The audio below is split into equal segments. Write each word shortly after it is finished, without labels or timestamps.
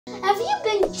Have you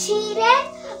been cheated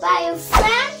by your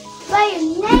friend, by your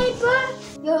neighbor,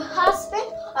 your husband,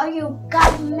 or your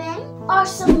government, or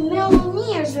some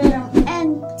millionaires with an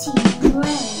empty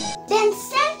brain? Then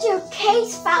send your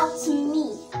case file to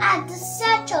me at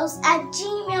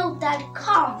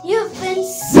thesetros@gmail.com. You've been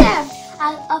served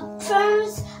as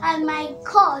appearance and my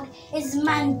code is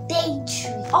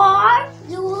mandatory. Or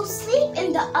you will sleep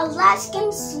in the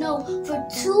Alaskan snow for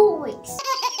 2 weeks.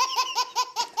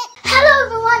 Hello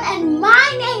everyone, and my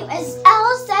name is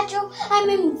Ella Setro. I'm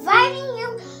inviting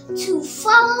you to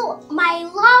follow my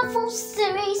lawful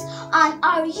series on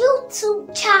our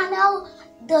YouTube channel,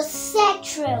 The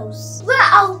Setros, where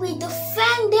I'll be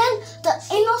defending the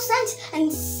innocent and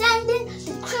sending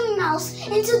the criminals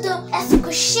into the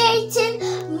excruciating,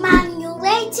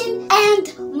 manipulating, and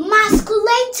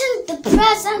masculating the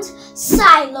present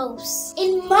silos.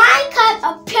 In my kind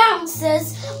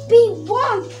appearances, be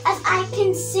warned as I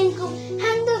can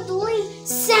single-handedly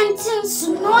sentence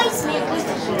noisemakers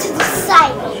to the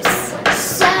silos.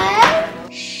 So,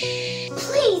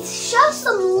 please show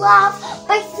some love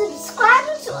by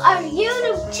subscribing to our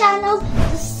YouTube channel,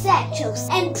 The Setros,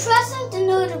 and pressing the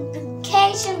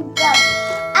notification bell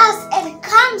as it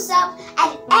comes up